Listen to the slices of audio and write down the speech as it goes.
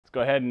go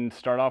ahead and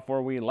start off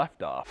where we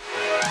left off.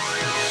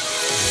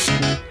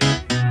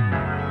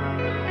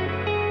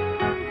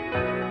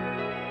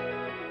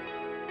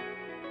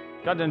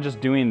 Got done just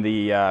doing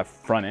the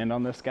front end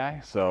on this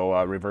guy.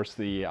 So reverse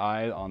the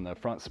eye on the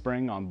front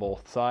spring on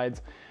both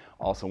sides.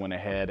 Also went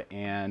ahead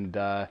and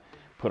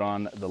put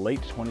on the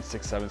late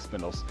 26/7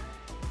 spindles.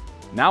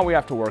 Now we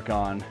have to work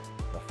on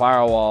the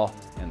firewall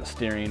and the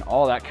steering.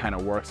 All that kind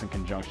of works in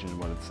conjunction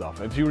with itself.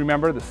 If you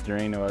remember, the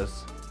steering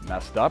was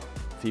messed up.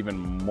 It's even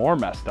more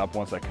messed up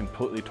once I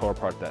completely tore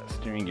apart that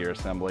steering gear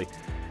assembly.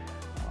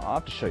 I'll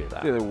have to show you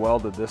that. They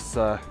welded this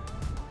to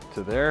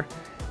there,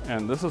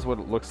 and this is what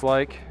it looks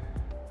like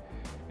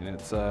in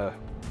its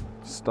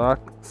stock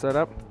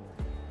setup.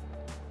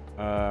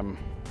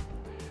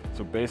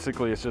 So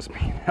basically it's just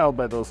being held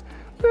by those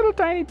little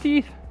tiny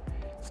teeth.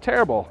 It's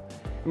terrible.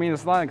 I mean,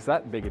 it's not like it's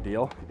that big a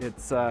deal.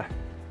 It's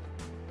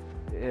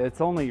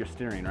only your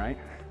steering, right?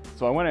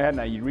 So I went ahead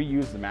and I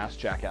reused the mast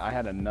jacket. I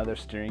had another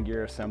steering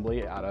gear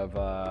assembly out of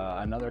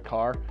another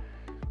car,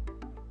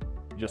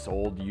 just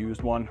old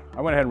used one.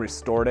 I went ahead and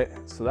restored it.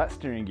 So that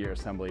steering gear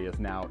assembly is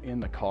now in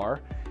the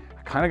car.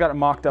 I kind of got it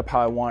mocked up how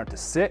I want it to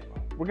sit.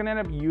 We're gonna end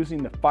up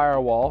using the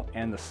firewall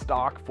and the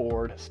stock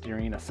Ford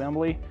steering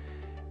assembly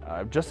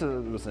just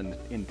as it was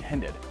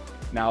intended.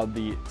 Now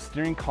the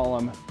steering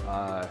column,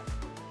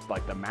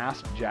 like the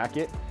mast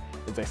jacket,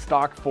 is a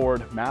stock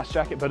Ford mast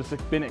jacket, but it's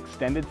been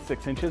extended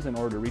 6 inches in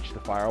order to reach the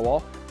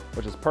firewall,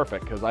 which is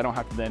perfect because I don't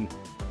have to then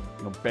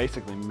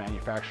basically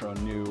manufacture a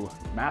new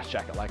mast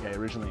jacket like I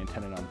originally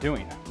intended on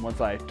doing.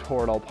 Once I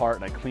tore it all apart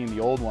and I cleaned the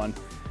old one,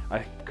 I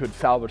could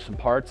salvage some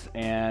parts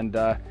and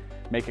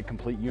make a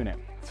complete unit.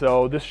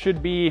 So this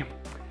should be,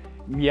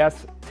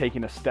 yes,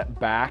 taking a step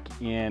back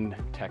in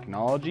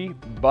technology,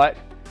 but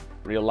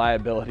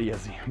reliability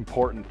is the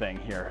important thing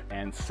here,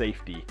 and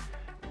safety.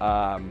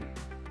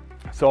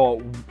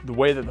 So the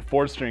way that the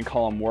Ford steering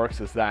column works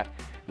is that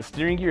the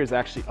steering gear is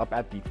actually up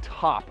at the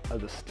top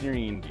of the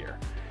steering gear,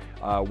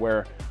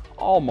 where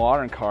all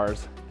modern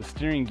cars, the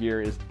steering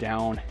gear is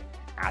down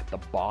at the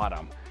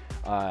bottom.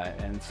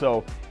 And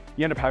so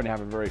you end up having to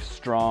have a very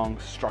strong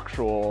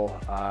structural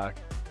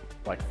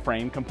like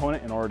frame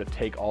component in order to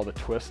take all the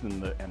twist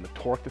and the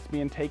torque that's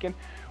being taken,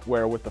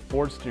 where with the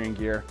Ford steering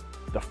gear,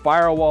 the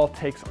firewall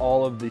takes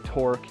all of the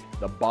torque,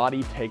 the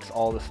body takes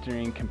all the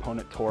steering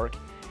component torque,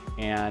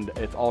 and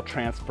it's all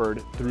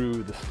transferred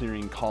through the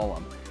steering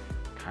column.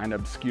 Kind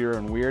of obscure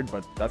and weird,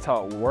 but that's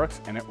how it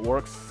works, and it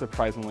works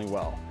surprisingly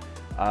well.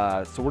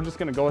 So we're just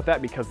gonna go with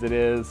that because it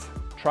is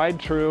tried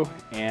true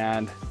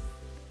and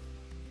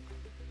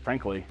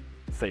frankly,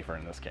 safer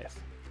in this case.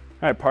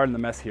 All right, pardon the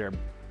mess here,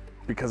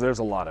 because there's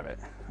a lot of it.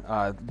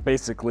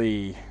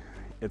 Basically,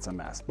 it's a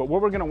mess. But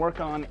what we're gonna work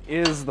on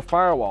is the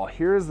firewall.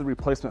 Here's the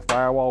replacement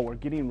firewall. We're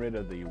getting rid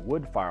of the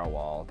wood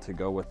firewall to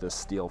go with this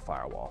steel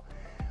firewall.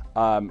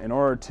 In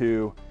order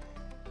to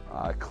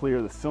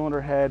clear the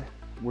cylinder head,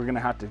 we're gonna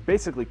have to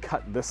basically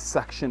cut this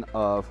section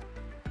of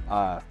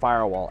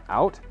firewall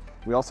out.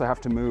 We also have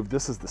to move,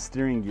 this is the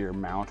steering gear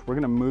mount. We're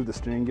gonna move the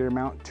steering gear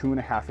mount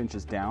 2.5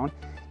 inches down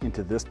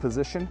into this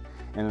position,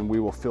 and then we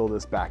will fill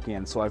this back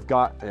in. So I've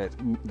got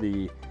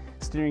the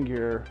steering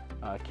gear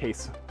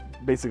case,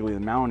 basically the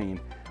mounting,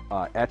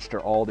 etched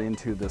or auled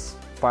into this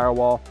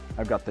firewall.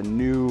 I've got the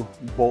new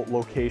bolt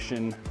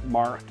location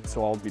marked,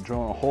 so I'll be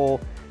drilling a hole,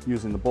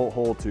 using the bolt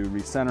hole to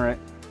recenter it,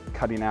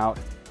 cutting out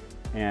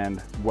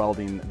and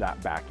welding that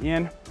back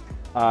in.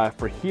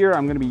 For here,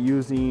 I'm gonna be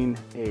using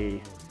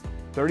a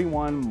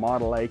 31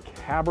 Model A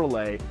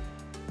Cabriolet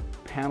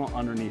panel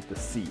underneath the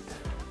seat.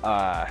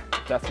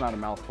 That's not a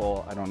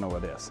mouthful, I don't know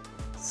what is.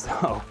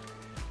 So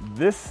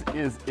this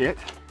is it.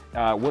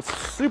 What's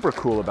super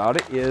cool about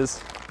it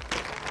is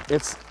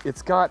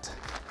it's got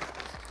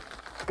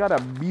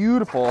a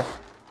beautiful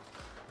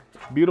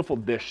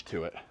dish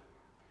to it.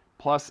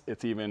 Plus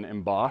it's even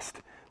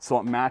embossed, so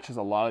it matches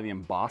a lot of the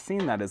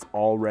embossing that is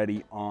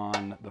already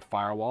on the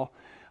firewall.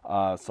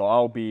 So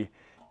I'll be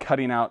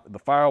cutting out the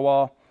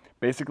firewall,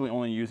 basically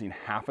only using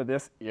half of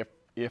this, if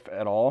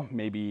at all,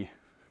 maybe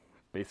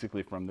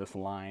basically from this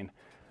line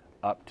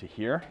up to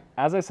here.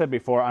 As I said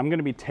before, I'm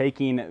gonna be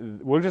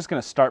we're just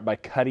gonna start by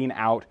cutting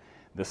out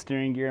the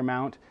steering gear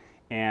mount,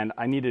 and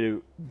I need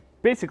to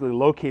basically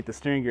locate the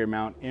steering gear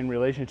mount in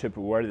relationship to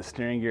where the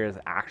steering gear is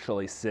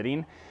actually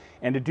sitting.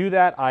 And to do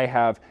that, I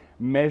have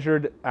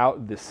measured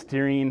out the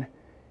steering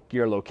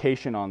gear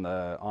location on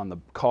the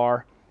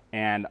car,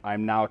 and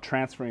I'm now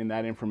transferring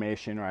that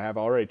information, or I have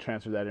already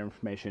transferred that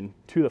information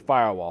to the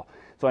firewall.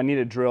 So I need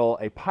to drill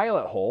a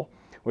pilot hole,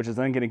 which is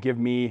then gonna give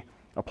me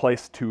a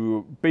place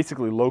to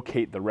basically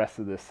locate the rest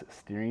of this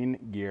steering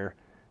gear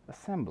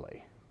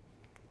assembly.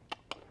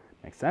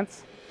 Make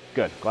sense?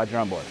 Good, glad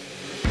you're on board.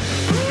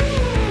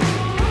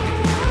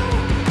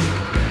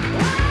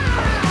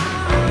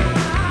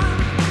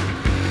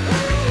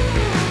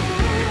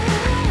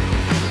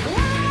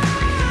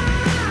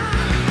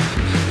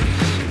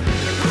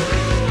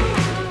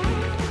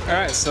 All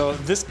right, so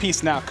this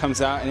piece now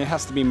comes out and it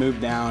has to be moved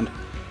down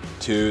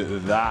to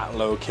that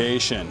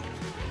location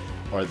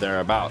or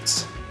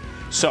thereabouts.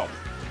 So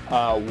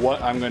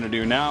What I'm going to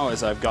do now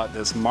is I've got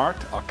this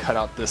marked. I'll cut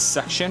out this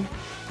section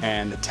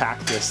and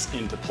tack this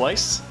into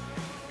place.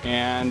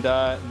 And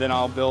then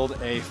I'll build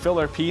a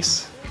filler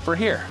piece for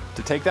here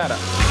to take that up.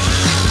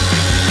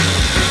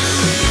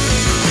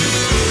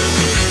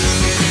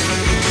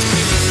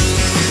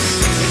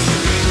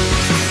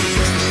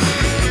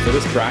 So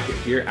this bracket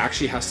here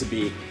actually has to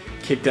be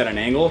kicked at an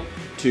angle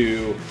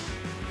to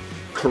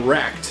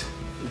correct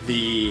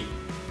the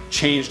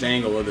changed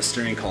angle of the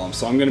steering column.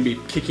 So I'm going to be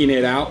kicking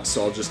it out,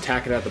 so I'll just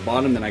tack it at the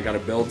bottom. Then I got to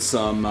build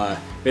some,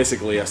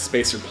 basically a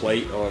spacer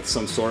plate of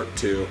some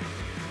sort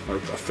or a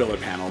filler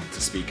panel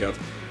to speak of,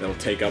 that'll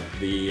take up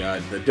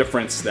the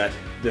difference that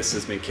this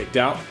has been kicked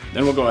out.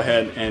 Then we'll go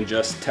ahead and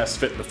just test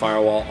fit the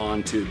firewall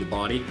onto the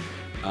body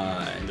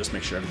and just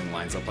make sure everything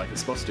lines up like it's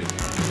supposed to.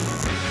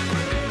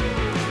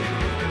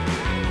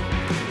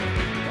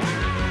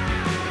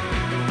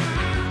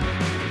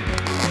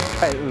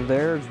 Right,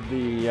 there's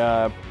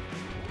the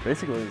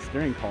basically the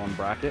steering column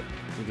bracket.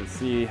 You can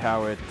see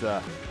how it,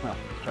 well,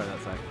 let's try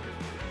that side.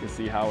 You can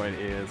see how it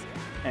is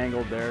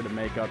angled there to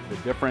make up the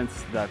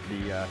difference that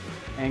the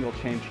angle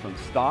changed from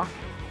stock.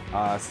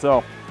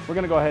 So we're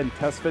gonna go ahead and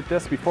test fit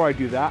this. Before I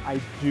do that, I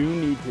do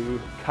need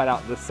to cut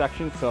out this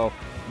section so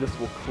this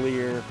will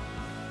clear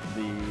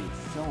the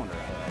cylinder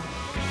head.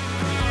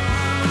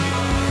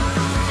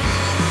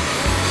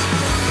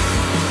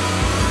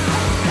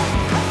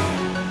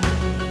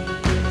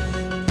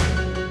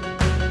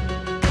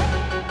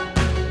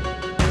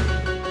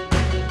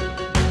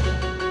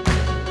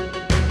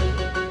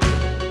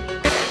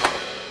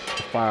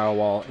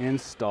 Firewall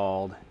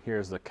installed.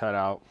 Here's the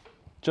cutout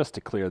just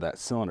to clear that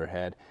cylinder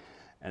head.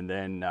 And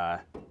then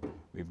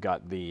we've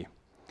got the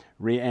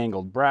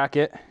re-angled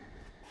bracket.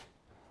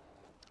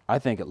 I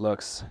think it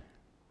looks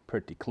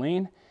pretty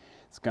clean.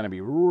 It's going to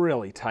be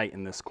really tight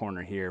in this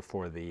corner here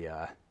for the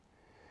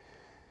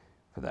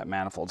for that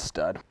manifold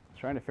stud.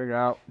 Trying to figure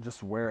out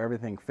just where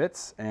everything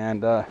fits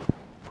and man,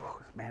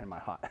 am I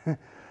hot.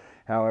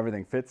 How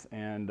everything fits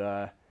and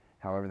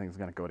how everything's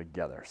going to go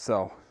together.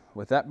 So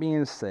with that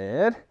being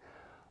said,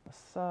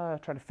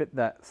 let's try to fit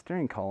that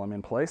steering column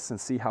in place and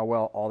see how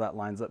well all that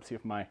lines up, see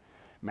if my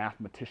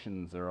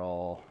mathematicians are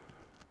all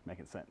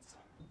making sense.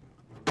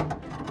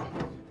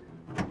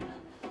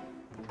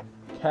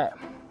 Okay.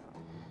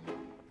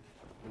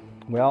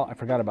 Well, I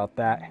forgot about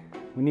that.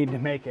 We need to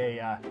make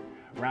a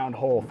round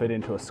hole fit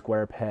into a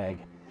square peg.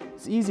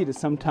 It's easy to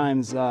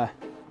sometimes not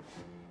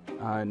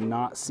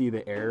see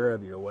the error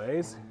of your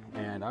ways,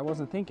 and I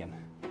wasn't thinking.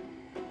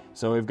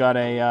 So we've got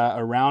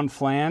a round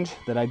flange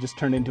that I just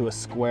turned into a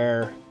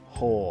square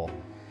hole.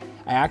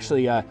 I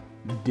actually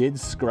did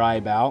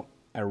scribe out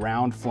a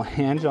round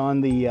flange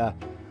on the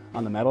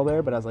metal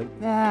there, but I was like,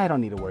 nah, I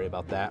don't need to worry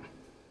about that.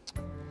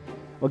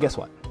 Well, guess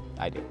what?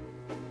 I do.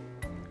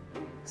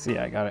 See,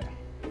 I got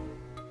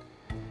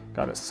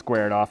it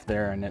squared off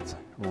there, and it's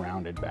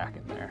rounded back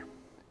in there.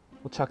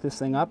 We'll chuck this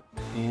thing up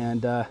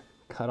and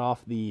cut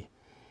off the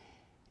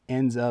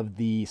ends of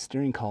the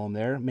steering column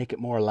there, make it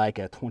more like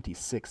a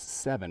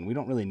 26/7. We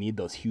don't really need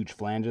those huge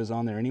flanges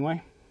on there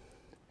anyway,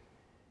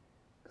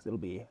 because it'll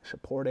be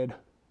supported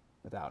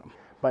without them.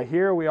 But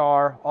here we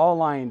are all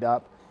lined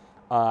up.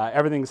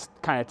 Everything's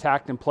kind of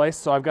tacked in place,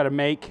 so I've got to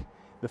make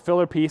the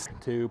filler piece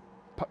to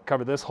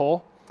cover this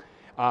hole.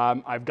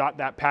 I've got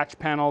that patch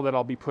panel that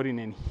I'll be putting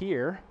in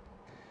here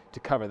to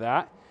cover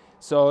that.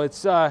 So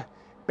it's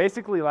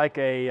basically like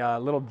a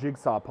little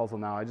jigsaw puzzle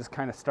now. I just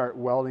kind of start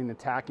welding and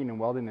tacking and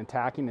welding and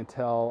tacking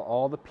until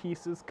all the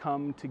pieces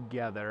come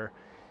together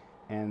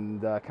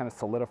and kind of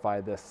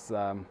solidify this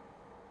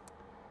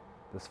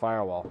this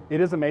firewall. It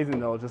is amazing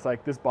though, just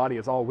like this body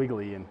is all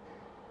wiggly, and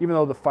even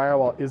though the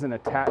firewall isn't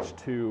attached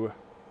to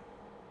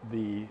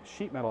the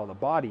sheet metal of the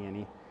body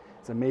any,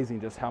 it's amazing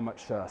just how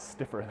much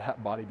stiffer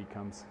that body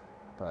becomes.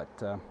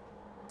 But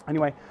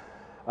anyway,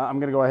 I'm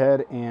gonna go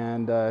ahead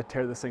and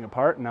tear this thing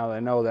apart now that I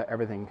know that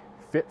everything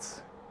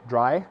fits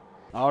dry.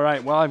 All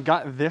right, well, I've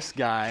got this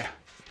guy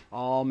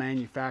all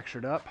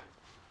manufactured up.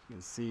 You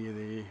can see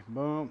the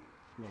boom,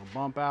 little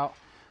bump out.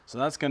 So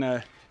that's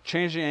gonna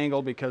change the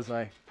angle because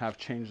I have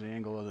changed the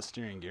angle of the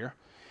steering gear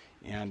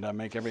and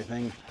make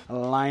everything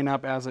line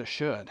up as it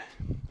should.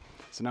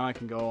 So now I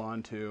can go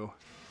on to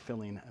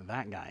filling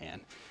that guy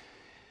in.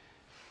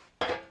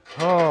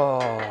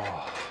 Oh,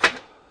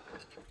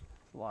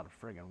 a lot of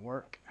friggin'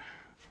 work.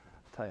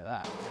 Tell you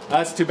that.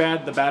 That's too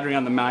bad the battery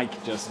on the mic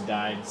just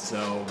died,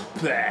 so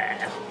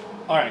bleh.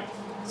 All right,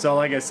 so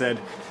like I said,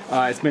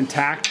 it's been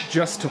tacked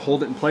just to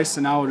hold it in place, so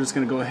now we're just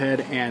gonna go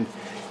ahead and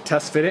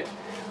test fit it.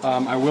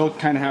 I will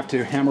kind of have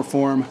to hammer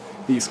form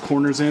these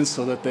corners in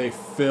so that they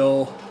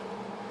fill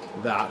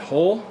that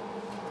hole,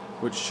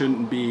 which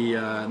shouldn't be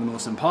the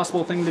most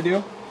impossible thing to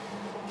do.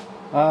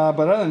 But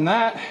other than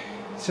that,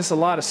 it's just a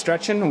lot of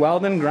stretching,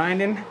 welding,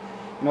 grinding. You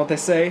know what they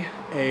say,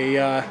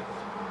 a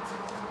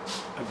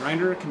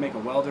grinder can make a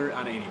welder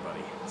out of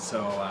anybody.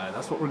 So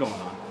that's what we're going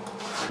on.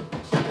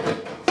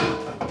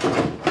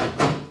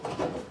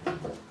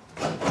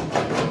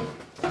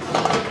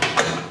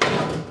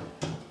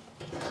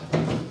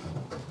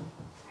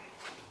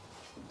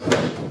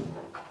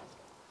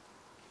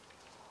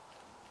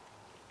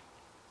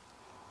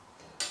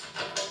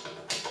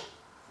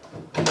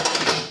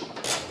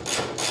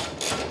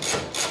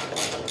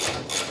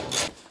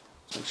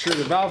 sure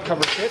the valve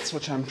cover fits,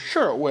 which I'm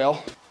sure it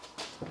will.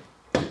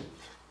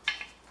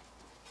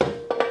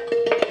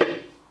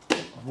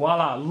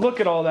 Voila, look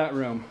at all that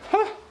room.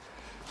 Huh.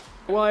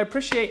 Well, I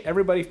appreciate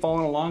everybody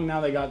following along. Now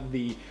they got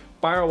the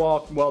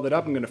firewall welded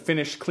up. I'm gonna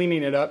finish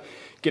cleaning it up,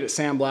 get it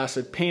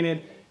sandblasted,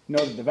 painted,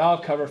 know that the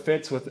valve cover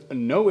fits with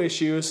no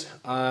issues.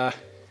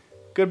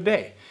 Good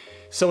day.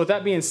 So with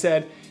that being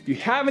said, if you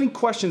have any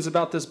questions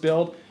about this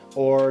build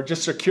or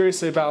just are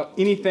curious about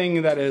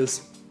anything that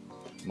is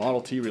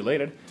Model T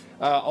related,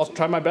 I'll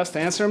try my best to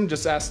answer them.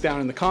 Just ask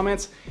down in the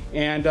comments.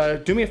 And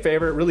do me a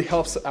favor, it really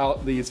helps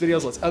out these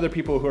videos, lets other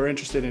people who are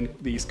interested in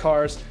these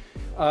cars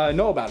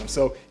know about them.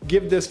 So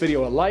give this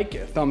video a like,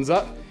 a thumbs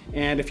up,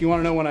 and if you want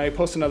to know when I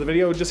post another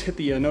video, just hit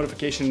the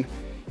notification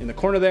in the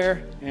corner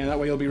there, and that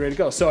way you'll be ready to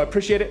go. So I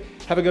appreciate it.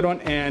 Have a good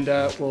one, and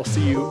we'll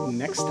see you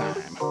next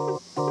time.